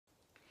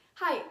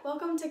Hi,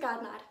 welcome to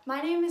God Mad.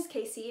 My name is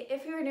Casey.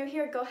 If you're new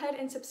here, go ahead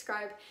and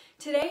subscribe.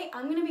 Today,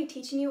 I'm going to be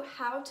teaching you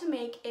how to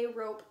make a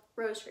rope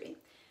rosary.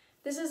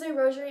 This is a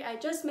rosary I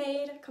just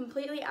made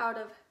completely out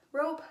of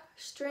rope,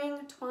 string,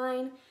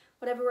 twine,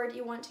 whatever word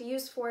you want to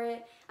use for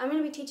it. I'm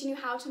going to be teaching you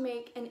how to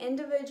make an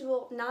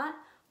individual knot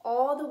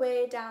all the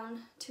way down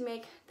to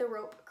make the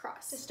rope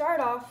cross. To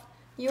start off,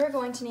 you are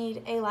going to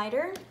need a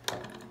lighter,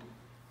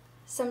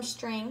 some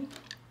string,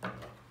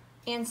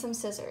 and some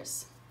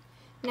scissors.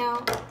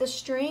 Now, the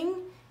string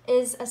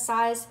is a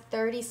size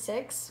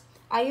 36.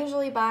 I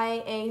usually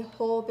buy a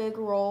whole big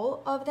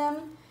roll of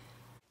them.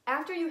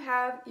 After you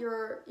have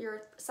your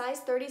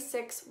size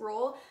 36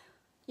 roll,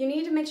 you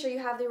need to make sure you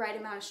have the right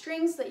amount of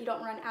strings so that you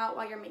don't run out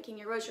while you're making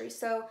your rosary.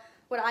 So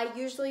what I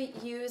usually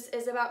use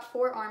is about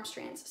 4 arm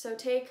strands. So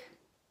take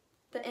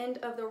the end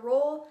of the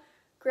roll,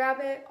 grab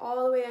it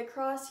all the way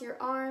across your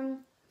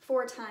arm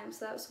 4 times.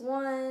 So that was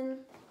 1,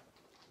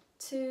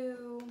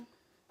 2,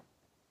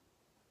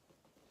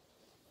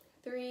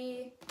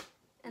 3,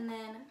 and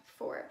then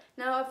 4.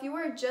 Now if you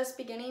were just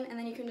beginning, and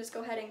then you can just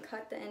go ahead and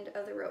cut the end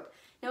of the rope.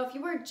 Now if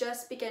you were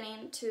just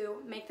beginning to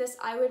make this,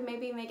 I would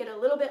maybe make it a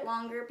little bit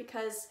longer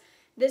because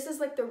this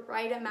is like the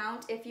right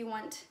amount if you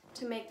want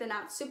to make the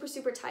knot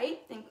super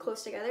tight and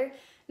close together.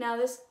 Now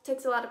this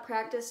takes a lot of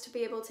practice to be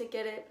able to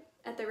get it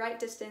at the right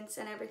distance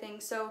and everything.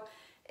 So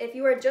if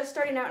you are just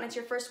starting out and it's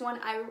your first one,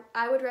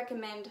 I would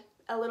recommend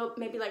a little,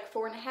 maybe like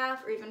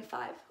 4.5 or even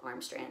 5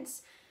 arm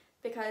strands,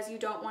 because you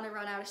don't want to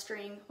run out of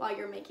string while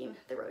you're making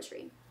the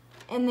rosary.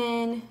 And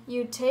then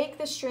you take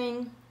the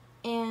string,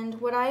 and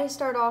what I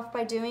start off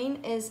by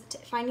doing is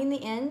finding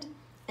the end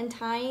and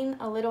tying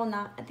a little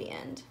knot at the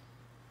end.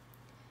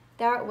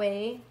 That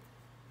way,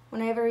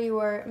 whenever you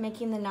are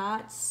making the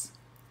knots,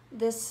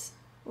 these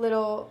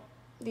little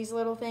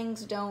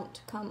things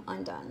don't come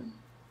undone.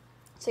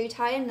 So you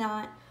tie a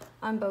knot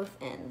on both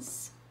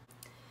ends.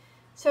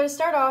 So to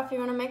start off, you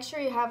want to make sure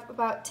you have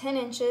about 10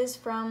 inches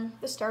from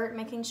the start,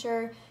 making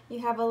sure you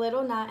have a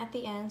little knot at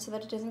the end so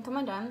that it doesn't come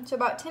undone. So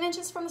about 10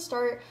 inches from the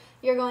start,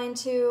 you're going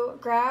to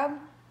grab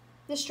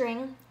the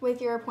string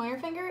with your pointer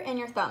finger and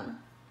your thumb.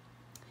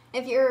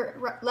 If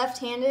you're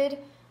left-handed,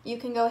 you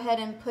can go ahead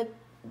and put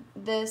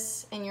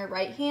this in your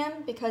right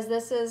hand, because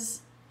this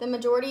is the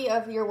majority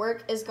of your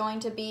work is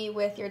going to be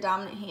with your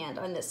dominant hand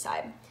on this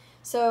side.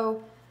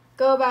 So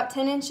go about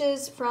 10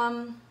 inches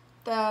from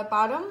the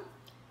bottom,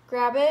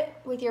 grab it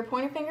with your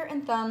pointer finger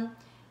and thumb.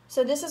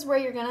 So this is where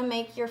you're gonna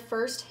make your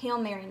first Hail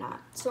Mary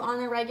knot. So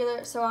on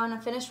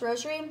a finished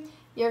rosary,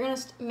 you're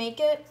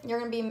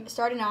gonna be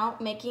starting out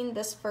making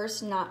this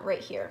first knot right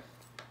here.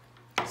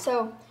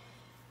 So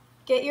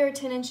get your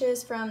 10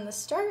 inches from the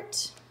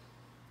start,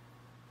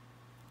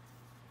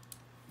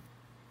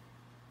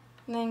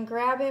 and then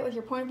grab it with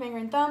your pointer finger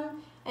and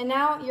thumb, and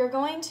now you're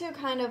going to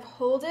kind of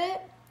hold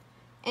it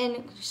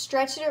and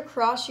stretch it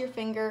across your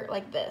finger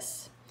like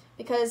this,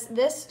 because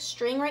this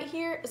string right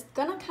here is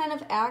gonna kind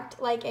of act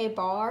like a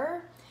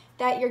bar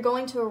that you're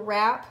going to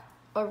wrap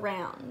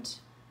around.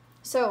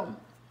 So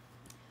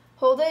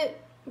hold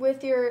it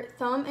with your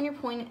thumb and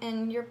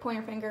your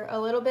pointer finger a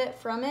little bit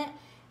from it,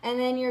 and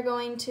then you're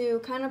going to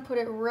kind of put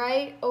it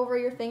right over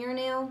your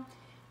fingernail,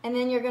 and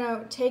then you're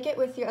gonna take it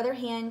with your other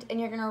hand and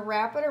you're gonna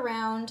wrap it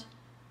around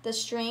the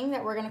string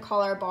that we're gonna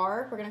call our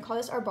bar. We're gonna call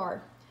this our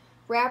bar.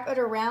 Wrap it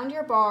around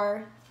your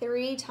bar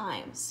 3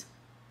 times.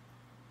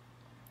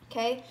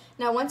 Okay,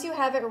 now once you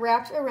have it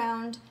wrapped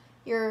around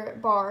your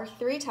bar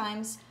 3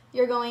 times,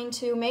 you're going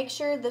to make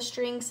sure the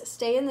strings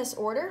stay in this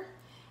order,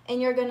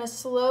 and you're gonna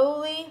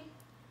slowly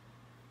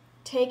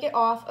take it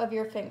off of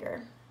your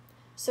finger.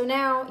 So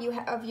now you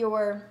have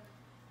your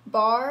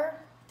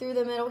bar through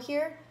the middle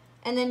here,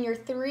 and then your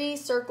 3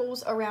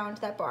 circles around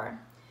that bar.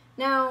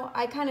 Now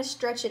I kind of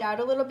stretch it out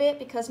a little bit,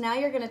 because now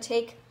you're gonna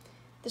take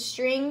the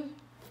string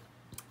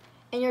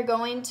and you're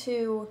going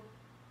to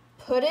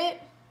put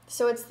it,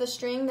 so it's the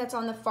string that's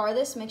on the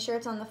farthest, make sure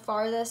it's on the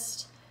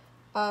farthest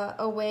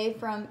away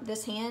from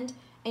this hand,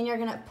 and you're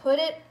gonna put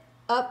it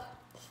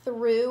up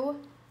through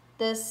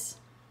these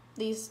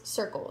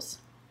circles.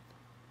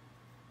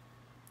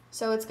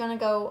 So it's gonna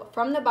go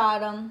from the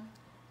bottom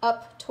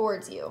up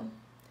towards you.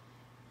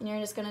 And you're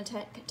just gonna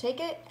take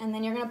it, and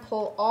then you're gonna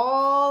pull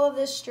all of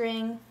this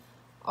string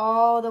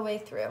all the way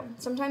through.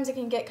 Sometimes it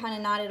can get kind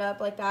of knotted up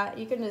like that.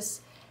 You can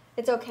just,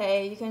 it's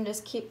okay, you can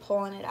just keep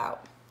pulling it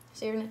out.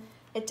 So you're gonna,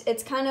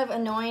 it's kind of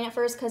annoying at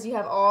first because you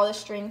have all the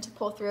string to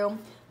pull through,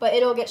 but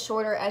it'll get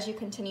shorter as you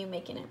continue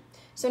making it.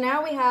 So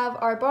now we have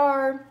our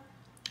bar,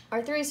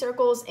 our 3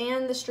 circles,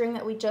 and the string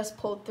that we just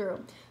pulled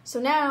through. So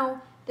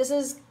now this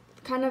is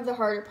kind of the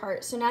harder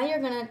part. So now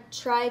you're gonna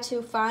try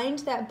to find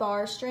that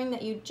bar string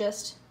that you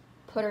just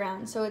put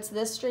around. So it's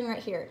this string right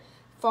here.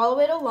 Follow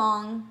it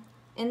along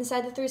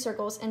inside the 3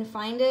 circles and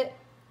find it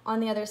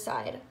on the other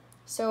side.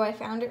 So I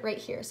found it right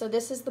here. So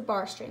this is the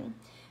bar string.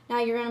 Now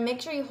you're gonna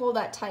make sure you hold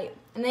that tight.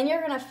 And then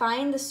you're gonna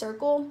find the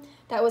circle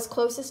that was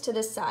closest to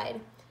this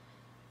side,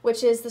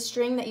 which is the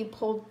string that you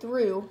pulled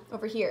through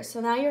over here. So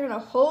now you're gonna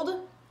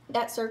hold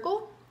that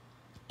circle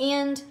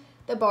and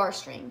the bar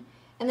string.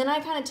 And then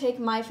I kind of take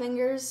my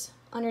fingers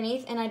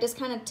underneath and I just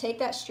kind of take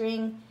that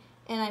string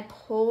and I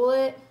pull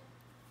it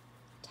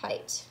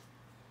tight.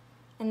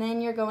 And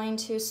then you're going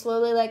to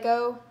slowly let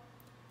go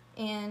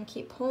and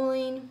keep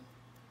pulling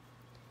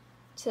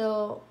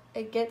till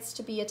it gets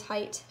to be a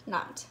tight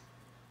knot.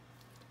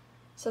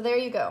 So there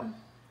you go.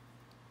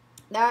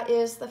 That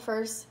is the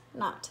first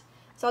knot.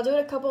 So I'll do it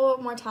a couple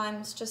more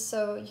times just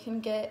so you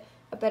can get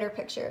a better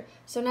picture.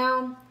 So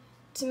now,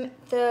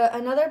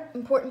 another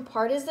important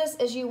part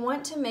is you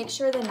want to make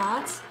sure the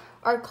knots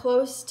are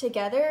close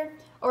together,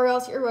 or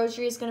else your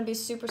rosary is going to be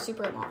super,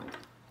 super long.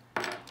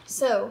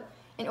 So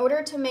in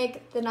order to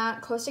make the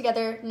knot close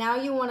together, now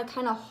you want to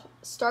kind of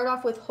start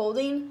off with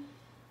holding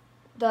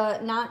the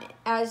knot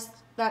as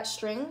that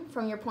string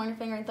from your pointer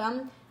finger and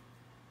thumb,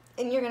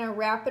 and you're going to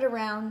wrap it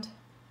around.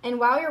 And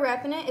while you're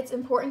wrapping it, it's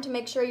important to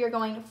make sure you're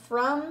going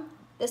from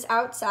this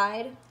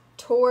outside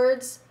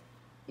towards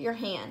your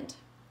hand.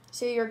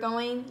 So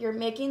you're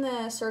making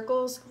the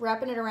circles,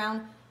 wrapping it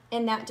around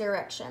in that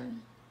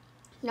direction.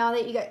 Now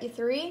that you got your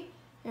 3,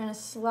 you're going to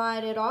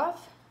slide it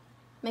off,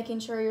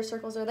 making sure your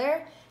circles are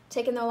there,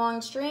 taking the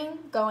long string,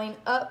 going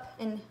up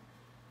and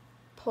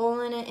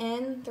pulling it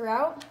in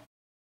throughout.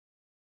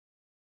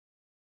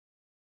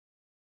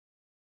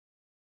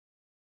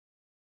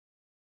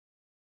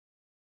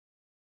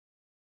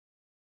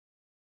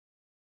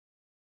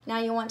 Now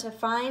you want to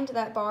find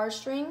that bar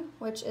string,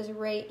 which is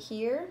right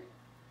here.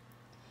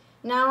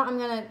 Now I'm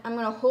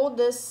gonna hold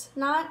this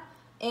knot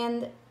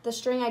and the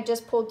string I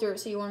just pulled through.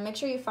 So you want to make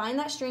sure you find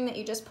that string that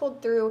you just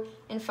pulled through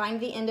and find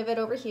the end of it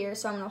over here.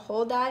 So I'm going to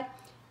hold that,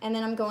 and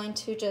then I'm going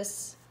to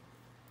just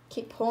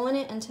keep pulling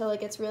it until it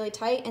gets really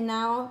tight. And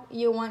now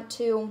you want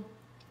to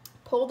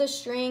pull the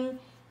string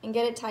and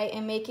get it tight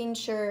and making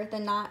sure the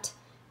knot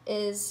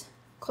is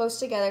close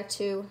together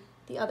to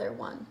the other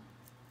one.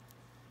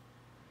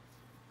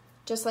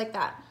 Just like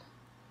that.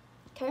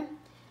 Okay?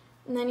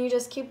 And then you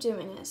just keep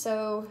doing it.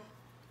 So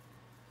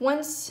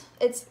once,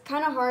 it's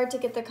kind of hard to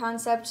get the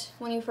concept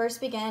when you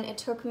first begin. It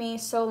took me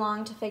so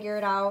long to figure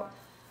it out.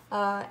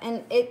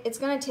 And it's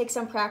going to take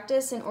some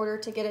practice in order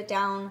to get it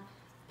down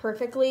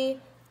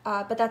perfectly.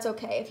 But that's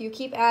okay. If you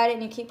keep at it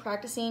and you keep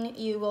practicing,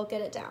 you will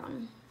get it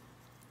down.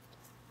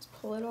 Just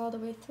pull it all the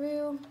way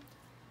through.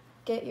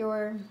 Get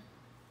your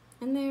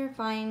in there.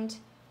 Find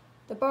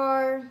the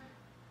bar.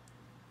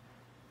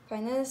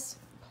 Find this.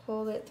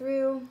 Pull it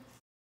through.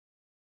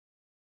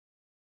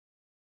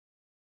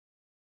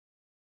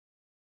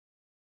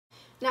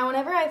 Now,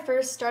 whenever I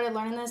first started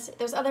learning this,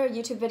 there's other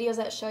YouTube videos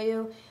that show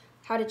you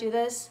how to do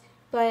this,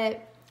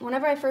 but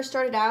whenever I first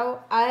started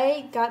out,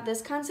 I got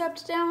this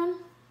concept down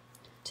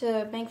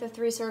to make the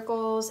 3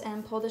 circles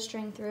and pull the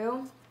string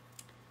through.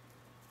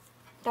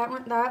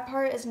 That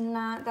part is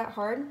not that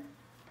hard.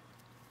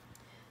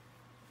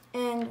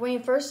 And when you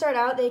first start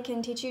out, they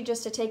can teach you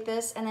just to take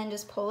this and then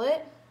just pull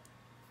it,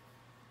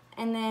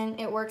 and then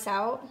it works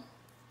out.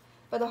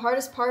 But the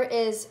hardest part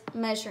is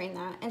measuring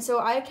that. And so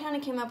I kind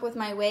of came up with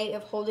my way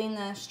of holding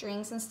the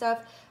strings and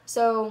stuff.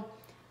 So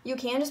you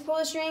can just pull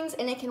the strings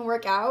and it can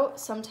work out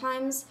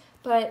sometimes,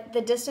 but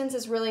the distance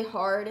is really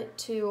hard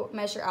to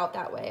measure out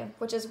that way,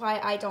 which is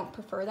why I don't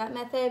prefer that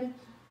method.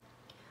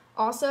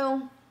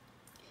 Also,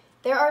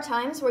 there are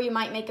times where you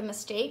might make a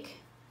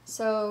mistake.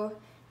 So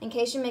in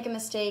case you make a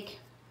mistake,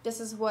 this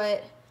is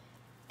what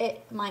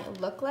it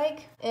might look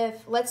like.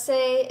 If, let's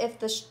say, if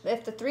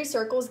the 3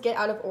 circles get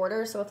out of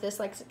order, so if this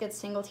like gets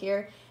tangled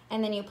here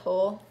and then you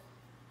pull,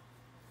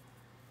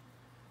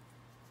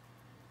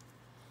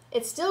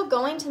 it's still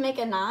going to make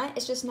a knot,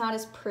 it's just not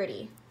as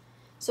pretty.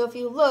 So if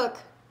you look,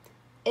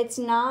 it's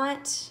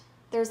not,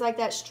 there's like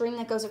that string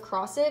that goes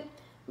across it,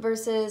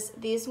 versus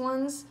these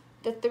ones,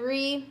 the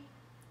 3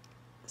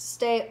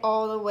 stay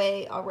all the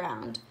way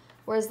around,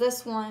 whereas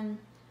this one,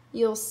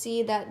 you'll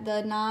see that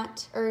the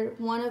knot, or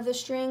one of the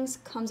strings,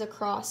 comes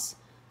across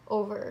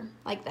over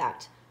like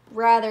that,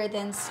 rather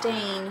than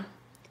staying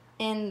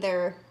in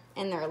their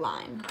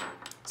line.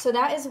 So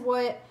that is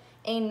what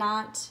a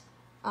knot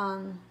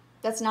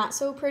that's not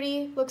so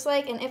pretty looks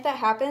like. And if that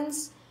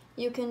happens,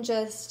 you can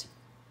just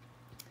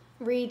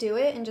redo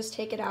it and just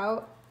take it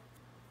out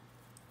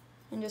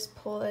and just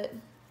pull it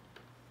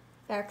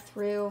back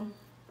through.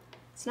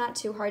 It's not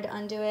too hard to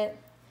undo it.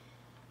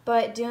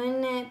 But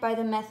doing it by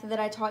the method that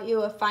I taught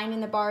you of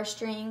finding the bar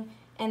string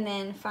and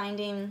then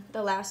finding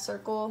the last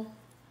circle,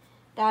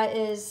 that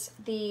is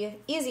the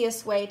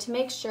easiest way to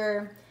make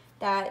sure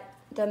that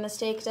the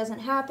mistake doesn't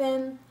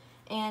happen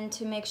and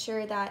to make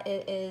sure that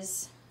it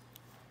is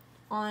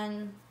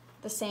on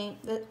the same,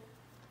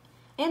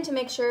 and to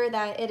make sure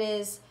that it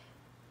is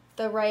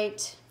the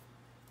right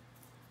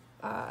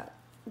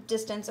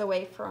distance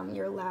away from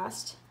your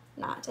last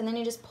knot. And then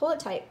you just pull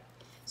it tight.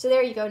 So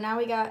there you go. Now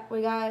we got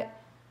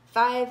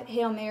 5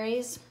 Hail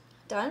Marys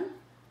done.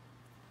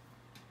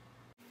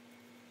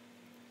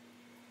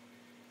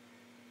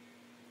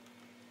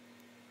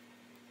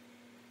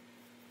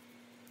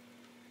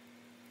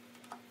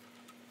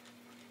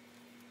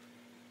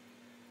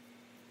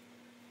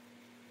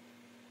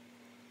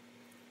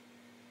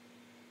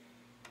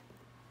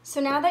 So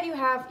now that you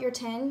have your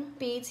 10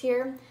 beads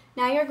here,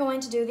 now you're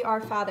going to do the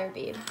Our Father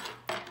bead.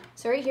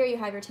 So right here you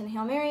have your 10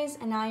 Hail Marys,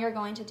 and now you're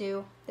going to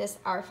do this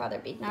Our Father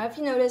bead. Now if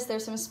you notice,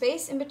 there's some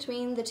space in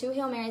between the 2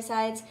 Hail Mary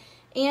sides,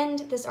 and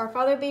this Our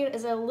Father bead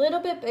is a little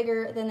bit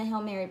bigger than the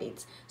Hail Mary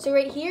beads. So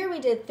right here we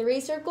did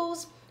 3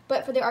 circles,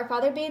 but for the Our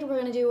Father bead,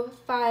 we're going to do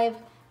 5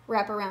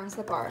 wraparounds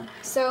the bar.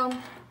 So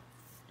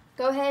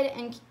go ahead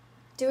and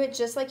do it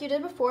just like you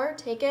did before.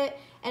 Take it,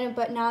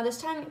 but now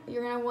this time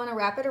you're going to want to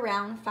wrap it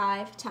around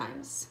 5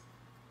 times.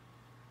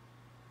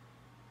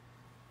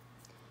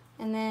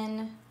 And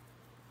then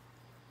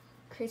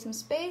create some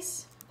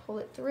space, pull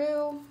it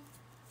through.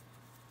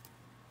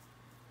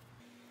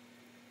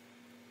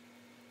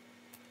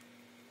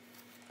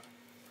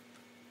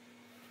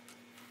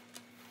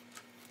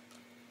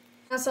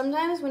 Now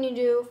sometimes when you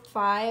do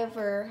 5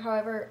 or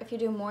however, if you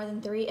do more than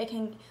 3,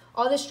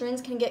 all the strings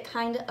can get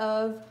kind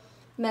of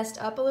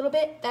messed up a little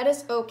bit. That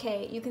is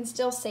okay. You can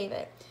still save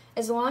it.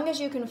 As long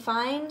as you can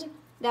find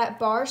that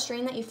bar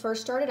string that you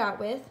first started out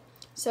with.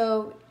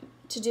 So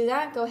to do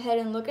that, go ahead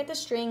and look at the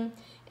string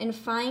and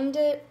find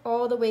it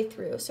all the way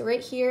through. So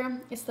right here,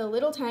 it's the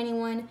little tiny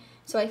one.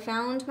 So I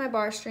found my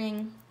bar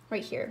string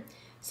right here.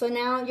 So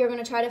now you're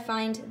going to try to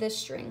find this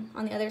string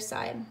on the other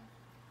side.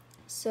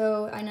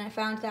 So, and I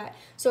found that.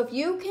 So if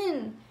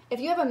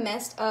you have a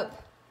messed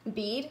up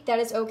bead, that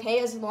is okay,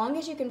 as long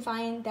as you can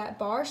find that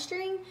bar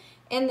string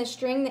and the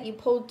string that you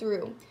pulled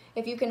through.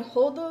 If you can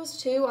hold those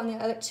two on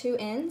the other 2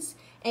 ends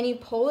and you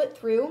pull it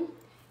through,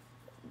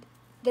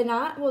 the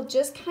knot will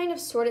just kind of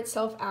sort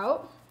itself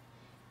out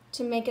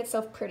to make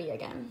itself pretty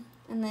again.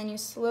 And then you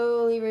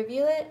slowly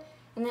reveal it.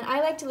 And then I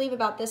like to leave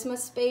about this much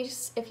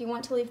space. If you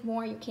want to leave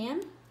more, you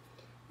can.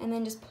 And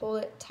then just pull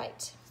it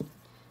tight.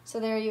 So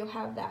there you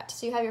have that.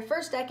 So you have your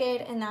first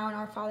decade and now an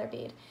Our Father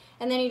bead.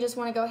 And then you just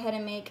want to go ahead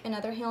and make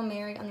another Hail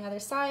Mary on the other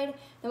side.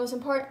 The most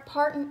important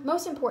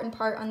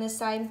part on this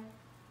side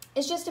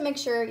is just to make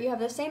sure you have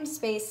the same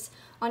space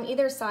on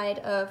either side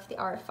of the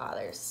Our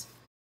Fathers.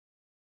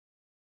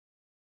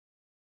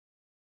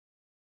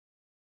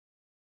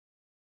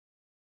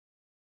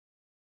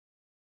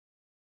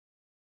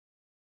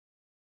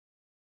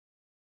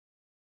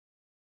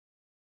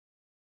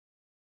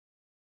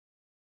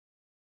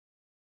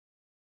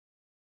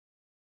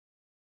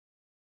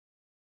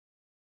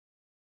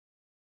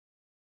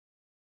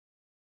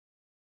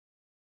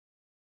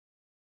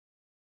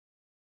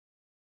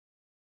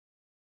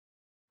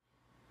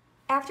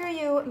 After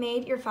you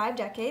made your 5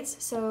 decades,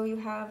 so you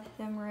have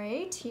them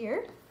right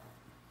here,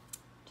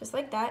 just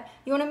like that,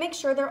 you want to make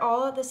sure they're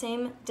all the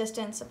same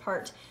distance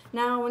apart.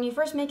 Now, when you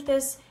first make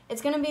this,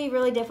 it's going to be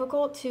really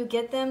difficult to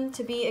get them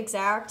to be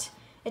exact.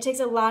 It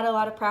takes a lot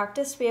of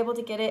practice to be able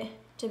to get it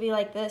to be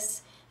like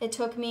this. It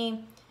took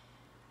me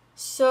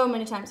so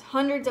many times,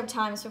 hundreds of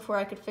times before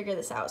I could figure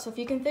this out. So if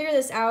you can figure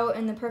this out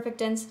in the perfect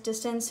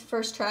distance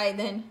first try,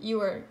 then you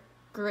are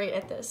great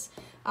at this.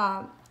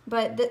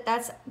 But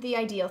that's the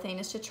ideal thing,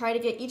 is to try to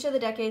get each of the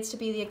decades to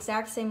be the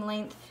exact same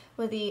length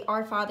with the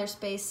Our Father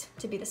space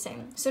to be the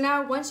same. So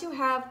now once you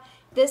have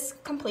this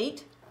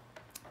complete,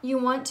 you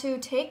want to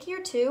take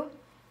your 2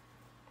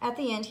 at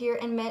the end here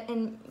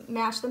and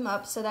mash them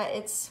up so that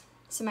it's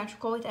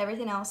symmetrical with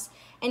everything else.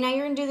 And now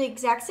you're going to do the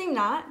exact same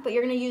knot, but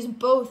you're going to use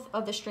both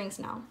of the strings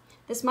now.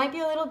 This might be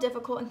a little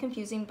difficult and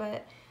confusing,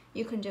 but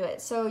you can do it.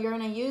 So you're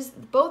going to use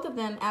both of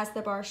them as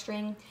the bar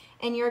string,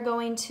 and you're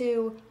going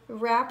to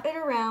wrap it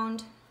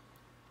around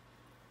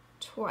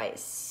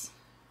twice,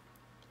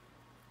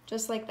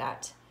 just like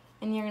that.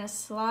 And you're going to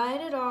slide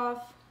it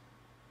off,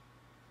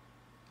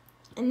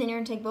 and then you're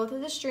going to take both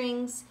of the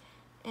strings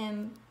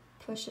and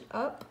push it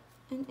up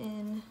and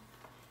in,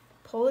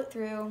 pull it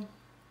through,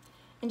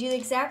 and do the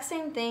exact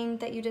same thing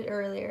that you did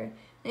earlier.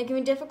 And it can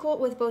be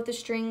difficult with both the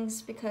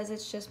strings because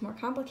it's just more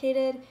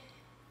complicated,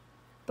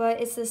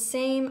 but it's the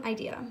same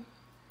idea.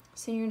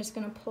 So you're just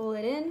going to pull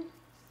it in,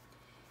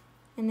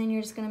 and then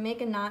you're just going to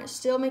make a knot,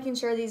 still making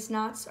sure these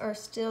knots are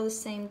still the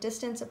same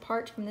distance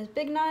apart from this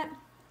big knot.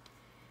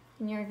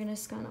 And you're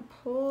just going to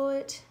pull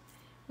it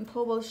and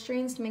pull both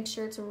strings to make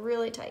sure it's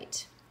really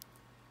tight.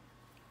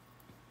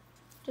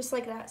 Just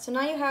like that. So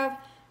now you have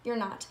your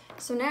knot.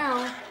 So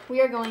now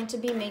we are going to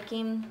be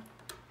making,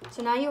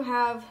 so now you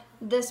have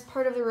this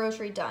part of the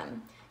rosary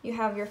done. You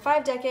have your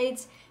 5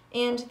 decades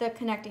and the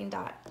connecting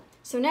dot.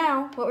 So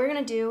now what we're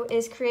going to do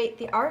is create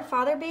the Our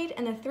Father bead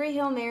and the 3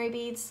 Hail Mary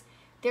beads,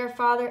 their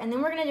Father, and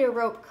then we're going to do a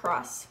rope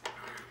cross.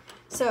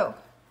 So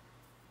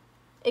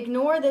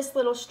ignore this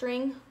little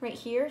string right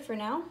here for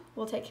now.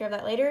 We'll take care of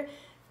that later.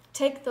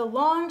 Take the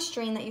long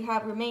string that you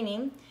have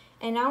remaining,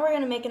 and now we're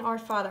going to make an Our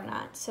Father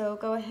knot. So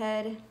go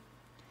ahead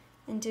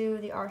and do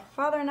the Our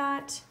Father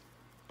knot,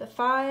 the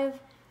 5,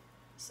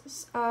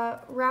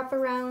 wrap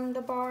around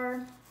the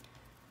bar.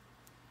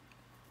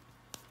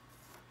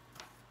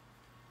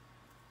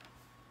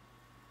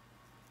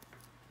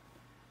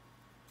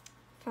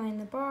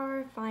 Find the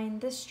bar, find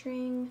this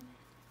string,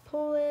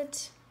 pull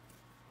it.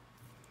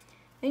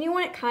 And you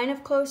want it kind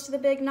of close to the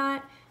big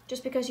knot,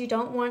 just because you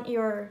don't want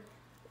your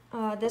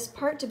this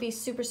part to be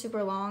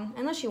super long.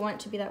 Unless you want it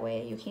to be that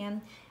way, you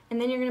can.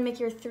 and then you're gonna make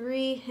your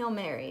 3 Hail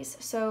Marys.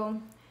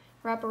 So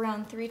wrap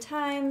around 3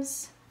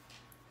 times.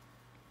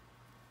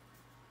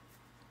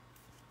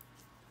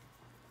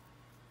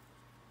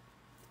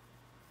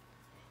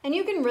 And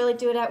you can really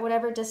do it at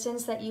whatever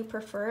distance that you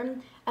prefer.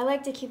 I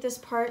like to keep this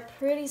part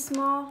pretty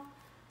small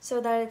so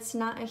that it's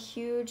not a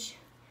huge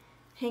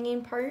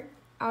hanging part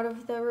out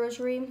of the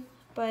rosary,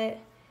 but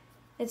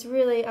it's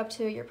really up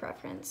to your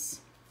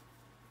preference.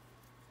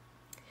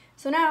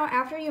 So now,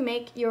 after you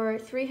make your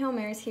 3 Hail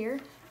Marys here,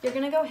 you're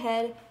gonna go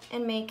ahead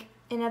and make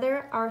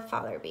another Our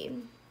Father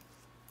bead,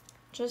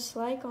 just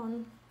like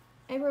on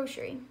a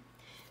rosary.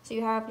 So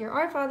you have your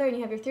Our Father and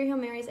you have your 3 Hail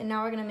Marys, and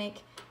now we're gonna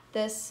make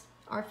this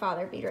Our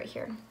Father bead right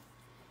here.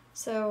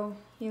 So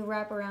you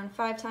wrap around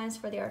 5 times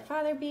for the Our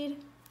Father bead.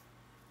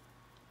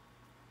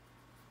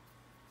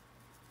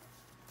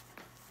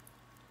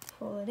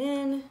 Pull it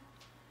in,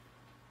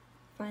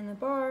 find the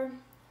bar,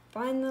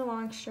 find the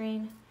long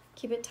string,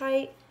 keep it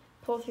tight,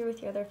 pull through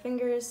with your other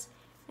fingers,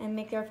 and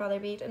make the Our Father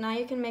bead. And now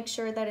you can make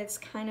sure that it's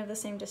kind of the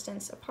same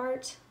distance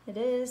apart. It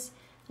is,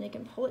 and you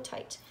can pull it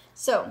tight.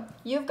 So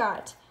you've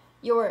got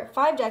your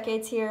 5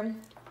 decades here.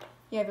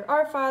 You have your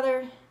Our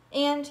Father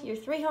and your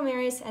 3 Hail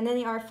Marys, and then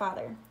the Our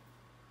Father.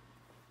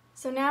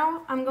 So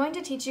now I'm going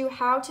to teach you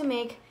how to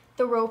make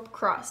the rope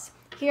cross.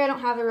 Here I don't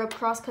have the rope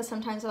cross because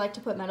sometimes I like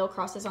to put metal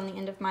crosses on the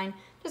end of mine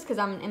just because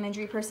I'm an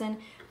imagery person.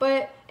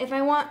 But if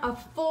I want a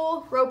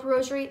full rope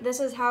rosary,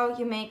 this is how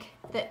you make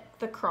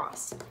the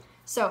cross.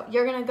 So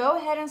you're going to go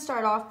ahead and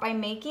start off by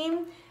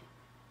making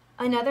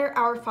another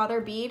Our Father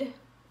bead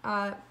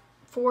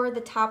for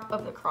the top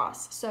of the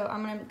cross. So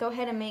I'm going to go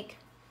ahead and make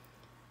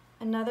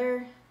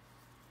another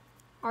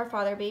Our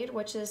Father bead,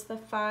 which is the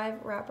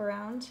 5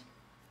 wraparound.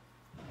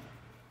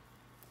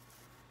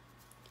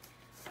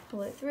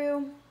 Pull it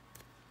through.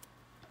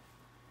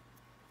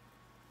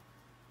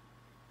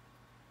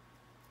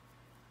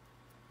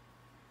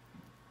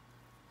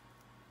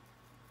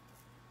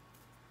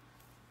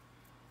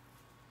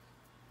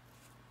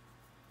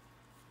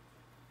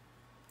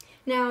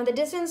 Now, the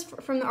distance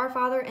from the Our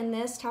Father and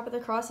this top of the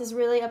cross is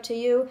really up to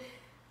you.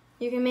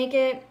 You can make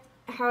it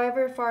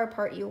however far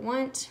apart you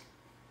want.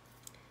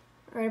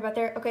 Right about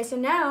there. Okay, so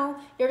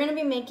now you're going to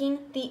be making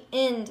the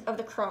end of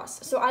the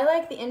cross. So I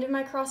like the end of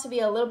my cross to be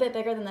a little bit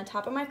bigger than the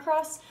top of my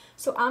cross.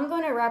 So I'm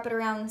going to wrap it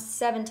around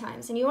 7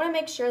 times. And you want to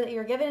make sure that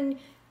you're given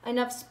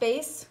enough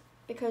space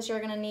because you're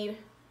going to need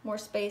more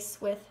space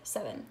with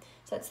 7.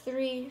 So that's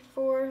 3,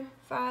 4,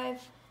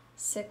 5,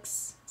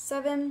 6,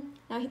 7.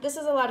 Now this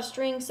is a lot of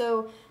string,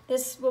 so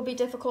this will be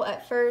difficult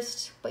at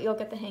first, but you'll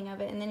get the hang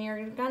of it. And then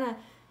you're going to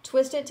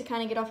twist it to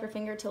kind of get off your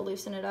finger to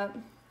loosen it up.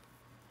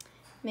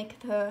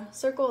 Make the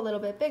circle a little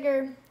bit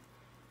bigger,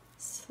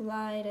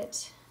 slide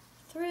it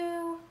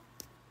through,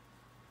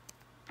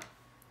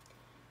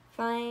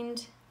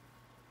 find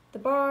the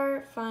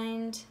bar,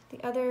 find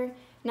the other.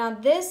 Now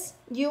this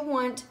you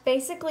want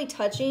basically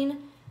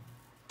touching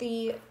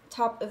the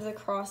top of the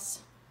cross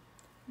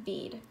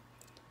bead.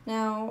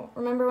 Now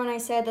remember when I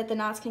said that the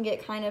knots can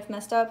get kind of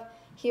messed up?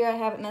 Here I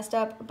have it messed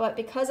up, but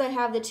because I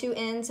have the 2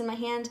 ends in my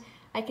hand,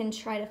 I can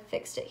try to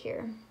fix it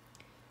here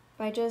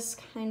by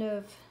just kind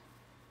of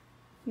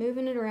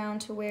moving it around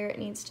to where it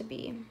needs to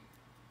be.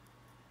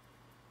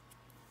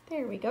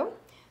 There we go.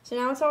 So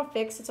now it's all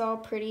fixed, it's all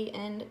pretty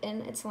and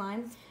in its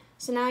line.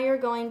 So now you're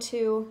going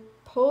to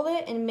pull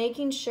it and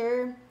making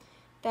sure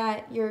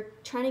that you're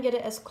trying to get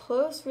it as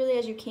close really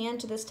as you can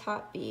to this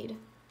top bead.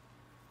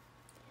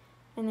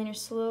 And then you're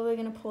slowly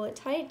going to pull it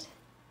tight.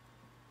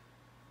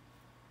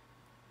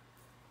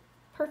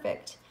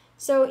 Perfect.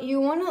 So you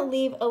want to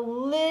leave a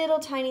little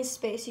tiny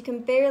space. You can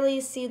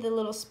barely see the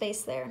little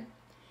space there.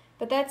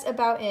 But that's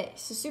about it.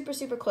 So super,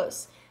 super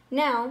close.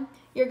 Now,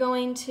 you're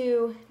going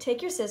to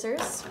take your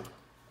scissors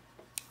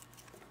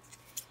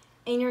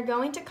and you're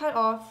going to cut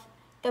off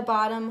the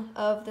bottom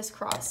of this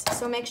cross.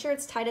 So make sure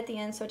it's tight at the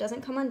end so it doesn't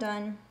come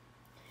undone.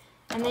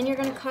 And then you're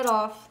going to cut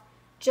off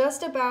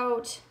just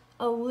about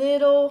a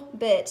little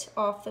bit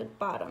off the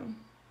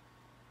bottom.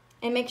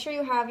 And make sure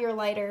you have your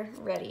lighter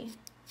ready.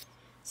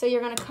 So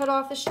you're going to cut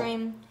off the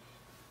string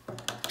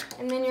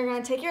and then you're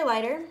going to take your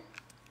lighter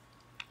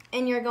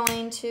and you're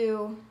going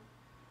to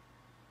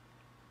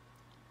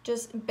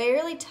just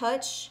barely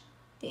touch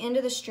the end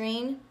of the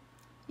string.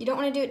 You don't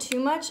want to do it too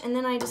much, and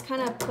then I just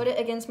kind of put it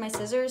against my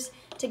scissors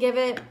to give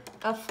it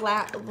a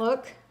flat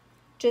look,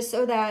 just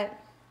so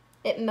that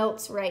it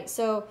melts right.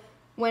 So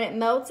when it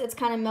melts, it's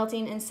kind of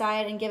melting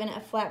inside and giving it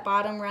a flat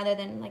bottom rather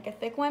than like a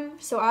thick one.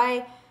 So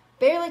I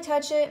barely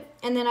touch it,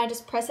 and then I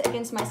just press it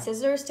against my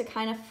scissors to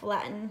kind of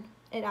flatten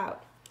it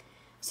out.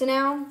 So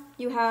now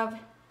you have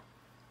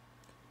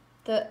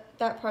that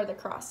part of the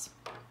cross.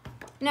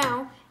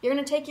 Now, you're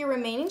going to take your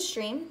remaining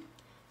string.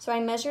 So I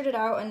measured it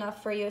out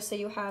enough for you so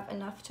you have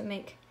enough to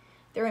make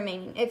the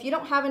remaining. If you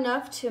don't have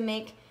enough to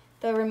make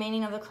the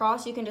remaining of the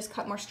cross, you can just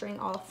cut more string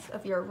off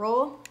of your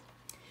roll.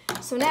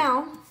 So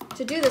now,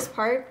 to do this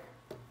part,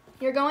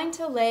 you're going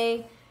to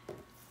lay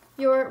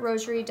your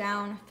rosary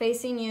down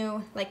facing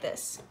you like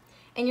this.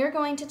 And you're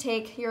going to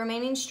take your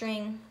remaining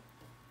string,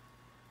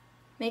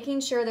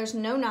 making sure there's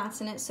no knots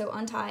in it, so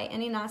untie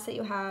any knots that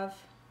you have,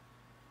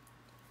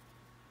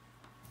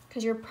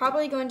 because you're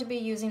probably going to be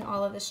using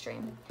all of the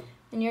string.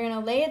 And you're going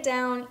to lay it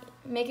down,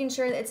 making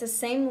sure that it's the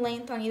same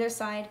length on either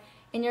side,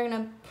 and you're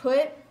going to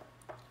put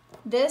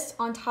this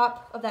on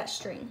top of that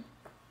string.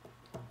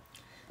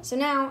 So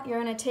now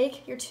you're going to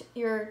take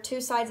your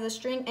two sides of the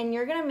string, and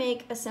you're going to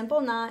make a simple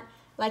knot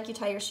like you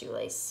tie your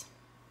shoelace.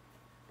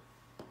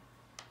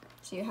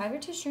 So you have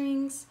your two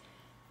strings,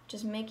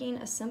 just making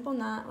a simple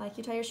knot like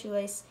you tie your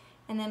shoelace,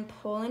 and then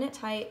pulling it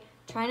tight,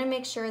 trying to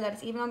make sure that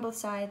it's even on both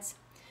sides.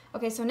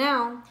 Okay, so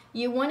now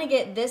you want to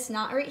get this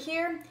knot right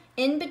here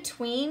in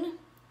between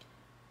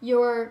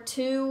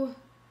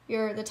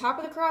the top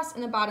of the cross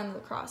and the bottom of the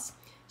cross.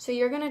 So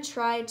you're going to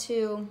try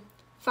to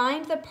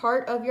find the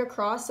part of your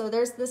cross. So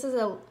this is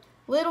a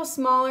little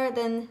smaller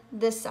than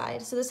this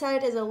side. So this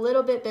side is a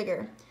little bit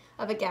bigger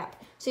of a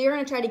gap. So you're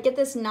going to try to get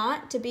this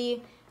knot to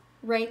be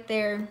right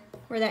there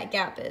where that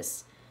gap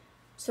is.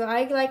 So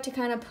I like to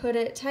kind of put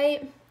it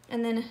tight,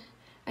 and then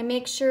I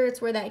make sure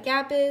it's where that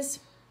gap is.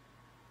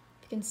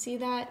 You can see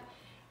that.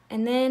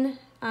 And then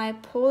I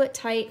pull it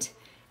tight.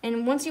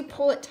 And once you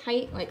pull it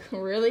tight, like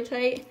really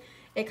tight,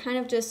 it kind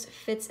of just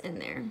fits in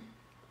there.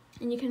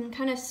 And you can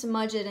kind of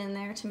smudge it in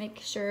there to make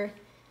sure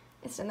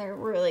it's in there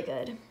really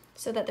good,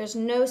 so that there's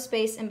no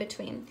space in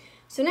between.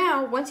 So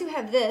now, once you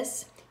have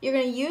this, you're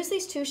going to use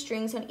these two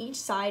strings on each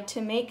side to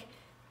make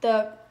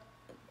the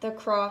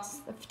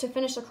cross, to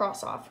finish the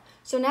cross off.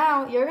 So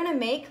now you're going to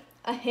make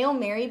a Hail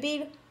Mary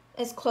bead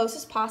as close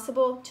as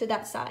possible to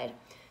that side.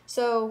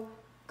 So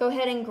go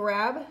ahead and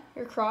grab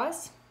your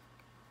cross,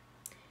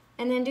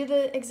 and then do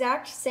the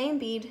exact same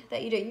bead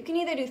that you do. You can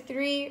either do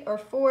 3 or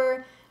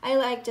 4. I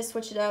like to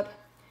switch it up.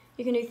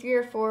 You can do 3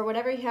 or 4,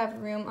 whatever you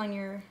have room on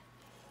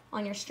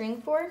your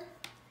string for.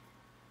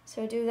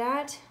 So do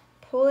that,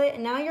 pull it,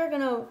 and now you're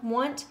gonna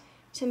want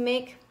to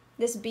make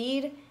this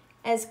bead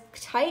as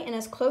tight and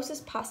as close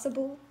as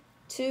possible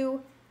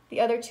to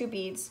the other two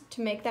beads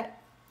to make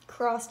that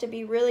cross to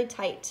be really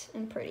tight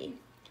and pretty.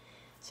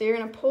 So you're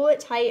gonna pull it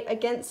tight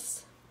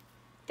against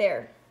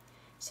there.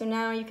 So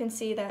now you can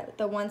see that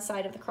the one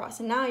side of the cross.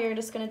 And now you're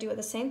just going to do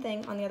the same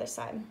thing on the other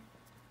side.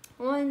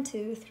 1,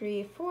 2,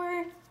 3,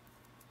 4.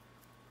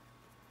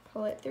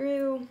 Pull it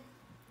through.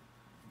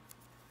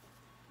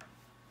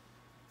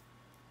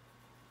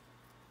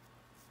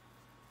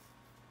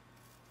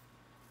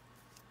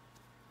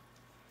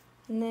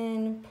 And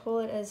then pull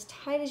it as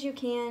tight as you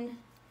can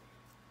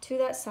to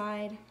that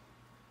side.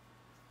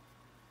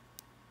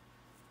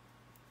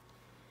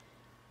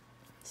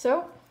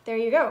 So there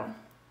you go.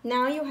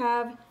 Now you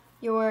have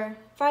your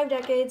 5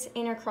 decades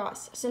and your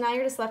cross. So now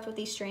you're just left with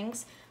these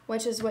strings,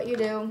 which is what you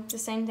do, the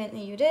same thing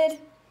that you did.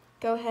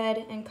 Go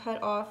ahead and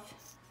cut off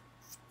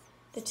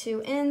the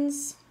 2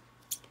 ends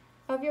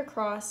of your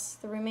cross,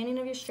 the remaining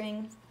of your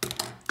string.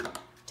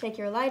 Take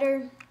your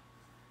lighter.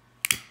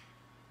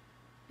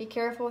 Be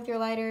careful with your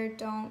lighter,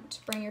 don't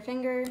burn your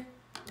finger.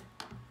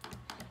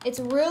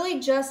 It's really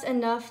just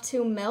enough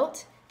to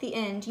melt the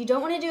end. You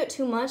don't want to do it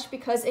too much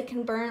because it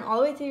can burn all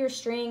the way through your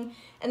string,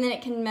 and then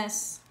it can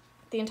mess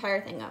the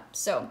entire thing up.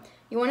 So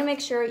you want to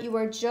make sure you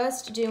are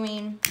just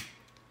doing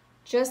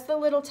just the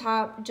little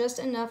top, just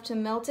enough to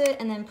melt it,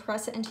 and then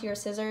press it into your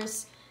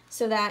scissors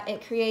so that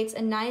it creates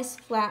a nice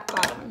flat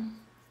bottom.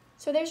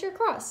 So there's your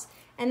cross.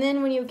 And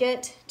then when you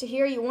get to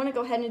here, you want to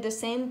go ahead and do the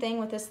same thing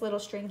with this little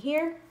string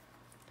here.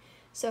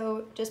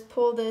 So just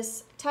pull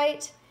this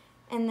tight,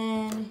 and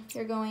then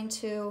you're going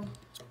to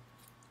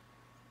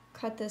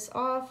cut this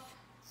off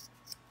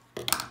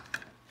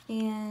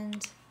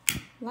and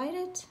light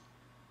it.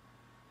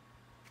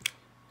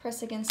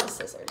 Press against the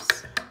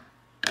scissors.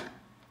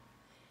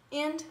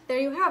 And there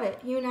you have it.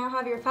 You now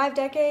have your 5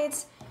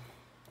 decades,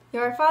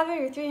 your Our Father,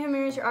 your 3 Hail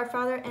Marys, your Our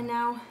Father, and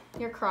now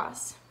your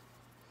cross.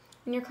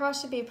 And your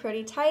cross should be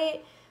pretty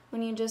tight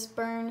when you just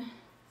burn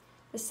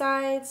the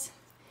sides,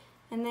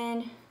 and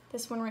then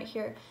this one right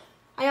here.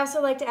 I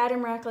also like to add a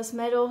miraculous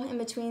medal in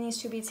between these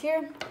 2 beads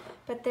here,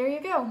 but there you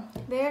go.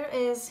 There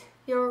is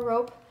your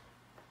rope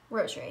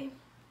rosary.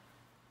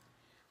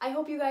 I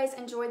hope you guys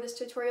enjoyed this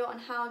tutorial on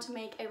how to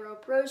make a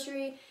rope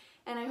rosary,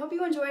 and I hope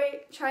you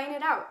enjoy trying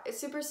it out. It's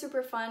super,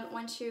 super fun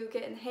once you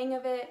get in the hang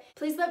of it.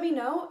 Please let me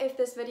know if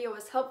this video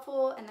was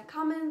helpful in the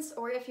comments,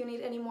 or if you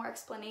need any more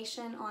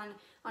explanation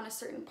on a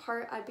certain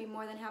part. I'd be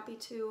more than happy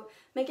to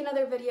make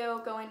another video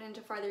going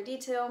into farther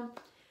detail.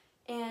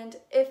 And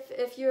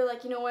if you're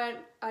like, you know what,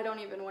 I don't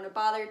even want to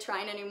bother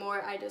trying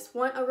anymore, I just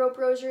want a rope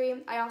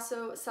rosary, I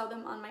also sell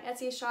them on my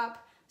Etsy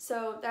shop,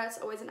 so that's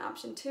always an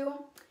option too.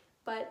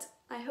 But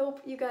I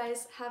hope you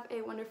guys have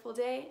a wonderful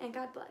day, and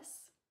God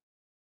bless.